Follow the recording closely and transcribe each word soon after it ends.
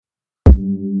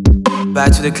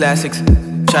Back to the classics.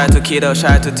 Shout out to Keto,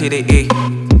 shout out to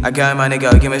TDE. I got my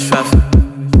nigga, give me strength.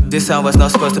 This song was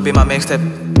not supposed to be my mixtape.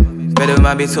 Better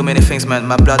remind me too many things, man.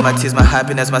 My blood, my tears, my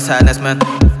happiness, my sadness, man.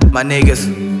 My niggas,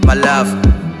 my love,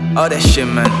 all that shit,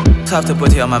 man. Tough to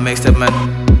put here on my mixtape, man.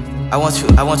 I want you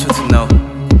to know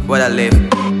what I live,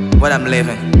 what I'm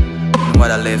living, and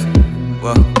what I live.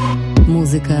 Whoa.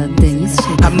 Музыка Денис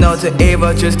Шит. I'm not the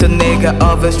evil, just a nigga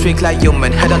of a street like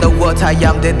human. Head on the water, I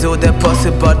am the do the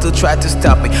possible to try to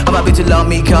stop me. I'm a bitch, you love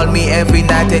me, call me every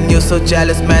night, and you're so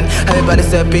jealous, man. Everybody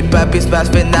said be papi,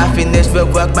 fast, when I finish,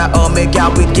 we'll work my own, make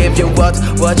out, we give you what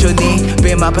you need.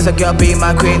 Be my person, girl, be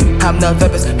my queen. I'm not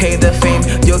famous, hate the fame.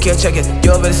 You can check it,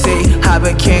 you will see. I'm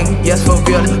a king, yes for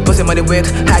real. Pussy money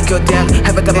with, hack your damn.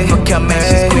 Every time I fuck your man,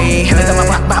 she scream. Every time I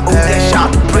rock my own, they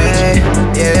shout, preach.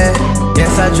 Yeah.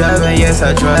 Yes, I drive it, yes,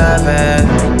 I drive it.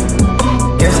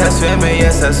 Yes, I swim it,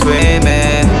 yes, I swim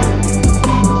it.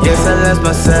 Yes, I lost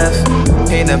myself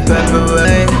in a purple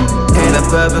rain, in a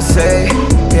purple sea,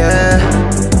 yeah.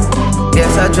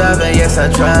 Yes, I drive it, yes, I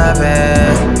drive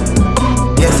it.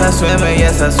 Yes, I swim it,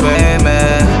 yes, I swim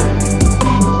it.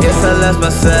 Yes, I lost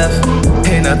myself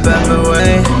in a purple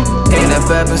rain, in a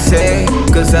purple sea.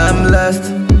 Cause I'm lost,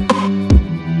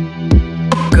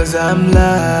 cause I'm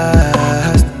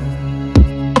lost.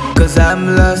 Cause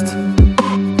I'm lost,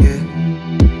 yeah.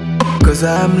 Cause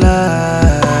I'm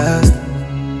lost,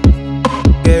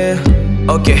 yeah.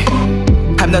 Okay,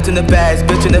 I'm not in the best,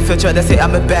 bitch in the future. They say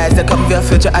I'm a bad, they come real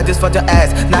future. I just want your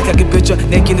ass, knock like a bitch,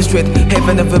 naked in the street.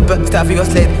 Heaven and ripper, stop for your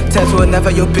slave. Test whenever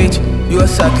you bitch. You a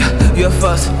sucker, you a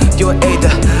fuss, you a hater.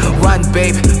 One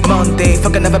babe, Monday,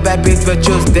 fuck another bad bitch with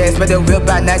Tuesdays. But the real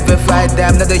bad night with Friday.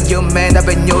 I'm not a human, I've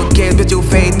been new kid, but you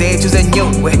fade, they choose a new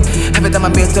way. Every time I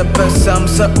meet a person,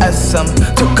 so awesome.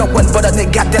 Took a one, but a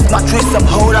nigga, that's my threesome,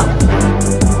 hold up.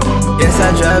 Yes,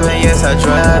 I drive it, yes, I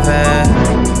drive it.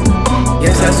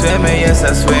 Yes, I swim it, yes,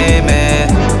 I swim it.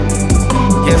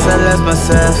 Yes, I lost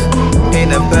myself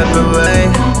in a purple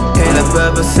rain, in a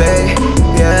purple sea,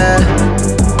 yeah.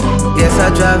 Yes,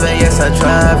 I drive it, yes, I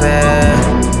drive it.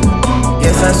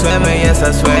 Yes, I swim it, yes,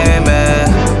 I swim it.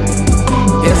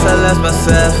 Yes, I lost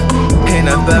myself in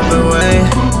a purple rain,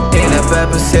 in a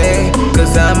purple sea.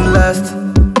 Cause I'm lost,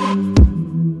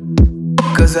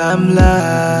 cause I'm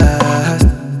lost.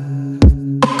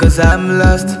 Cause I'm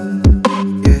lost,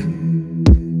 yeah.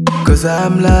 Cause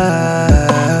I'm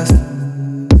lost.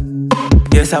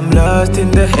 Yes, I'm lost in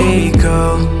the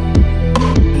ego.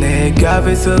 Nigga,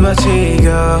 with so much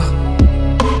ego.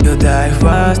 You die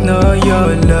once, no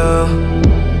YOLO.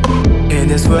 In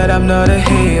this world I'm not a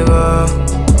hero.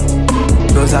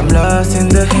 Cause I'm lost in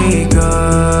the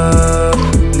ego.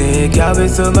 Nigga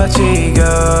with so much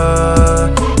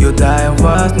ego. You die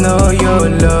once, no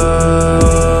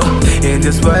YOLO. In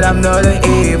this world I'm not a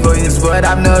hero. In this world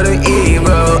I'm not a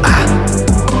hero.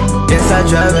 Yes, I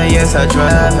drive it, yes, I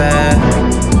drive it.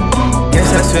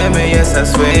 Yes, I swim it, yes, I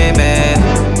swim it.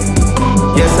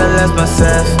 Yes, I lost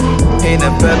myself in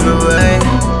a purple rain,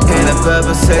 in a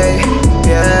purple sea,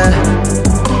 yeah.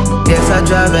 Yes, I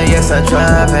drive it, yes, I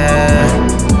drive it.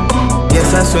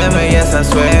 Yes, I swim it, yes, I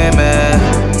swim it.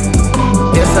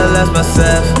 Yes, I lost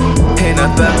myself in a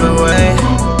purple rain,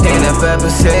 in a purple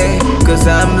sea. Cause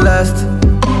I'm lost.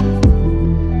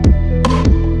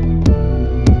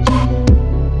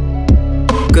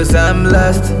 Cause I'm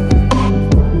lost.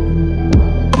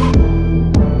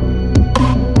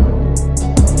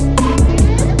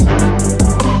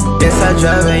 Yes, I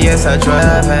drive it, yes, I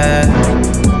drive it.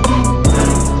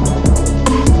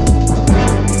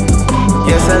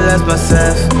 Yes, I lost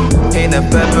myself in a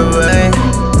purple rain,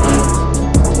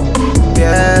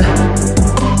 yeah.